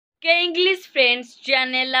के English friends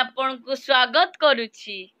channel आपनको स्वागत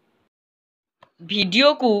करुछि।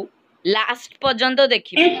 Video को लास्ट पर्यंत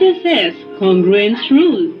देखिए। SSS congruence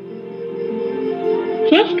rule.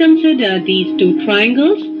 First consider these two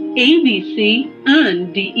triangles ABC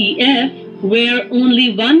and DEF where only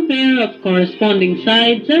one pair of corresponding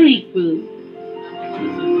sides are equal.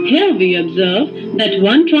 Here we observe that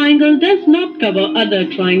one triangle does not cover other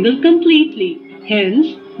triangle completely.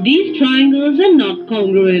 Hence, these triangles are not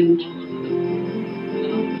congruent.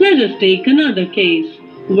 Let us take another case,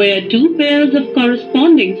 where two pairs of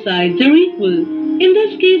corresponding sides are equal. In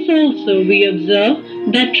this case also we observe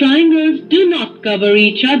that triangles do not cover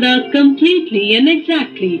each other completely and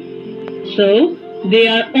exactly. So, they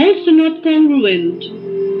are also not congruent.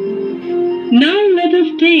 Now let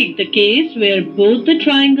us take the case where both the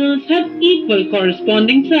triangles have equal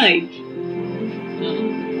corresponding sides.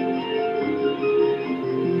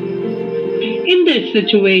 In this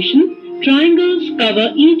situation, triangles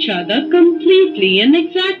cover each other completely and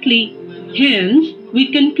exactly. Hence,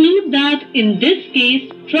 we conclude that in this case,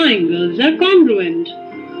 triangles are congruent.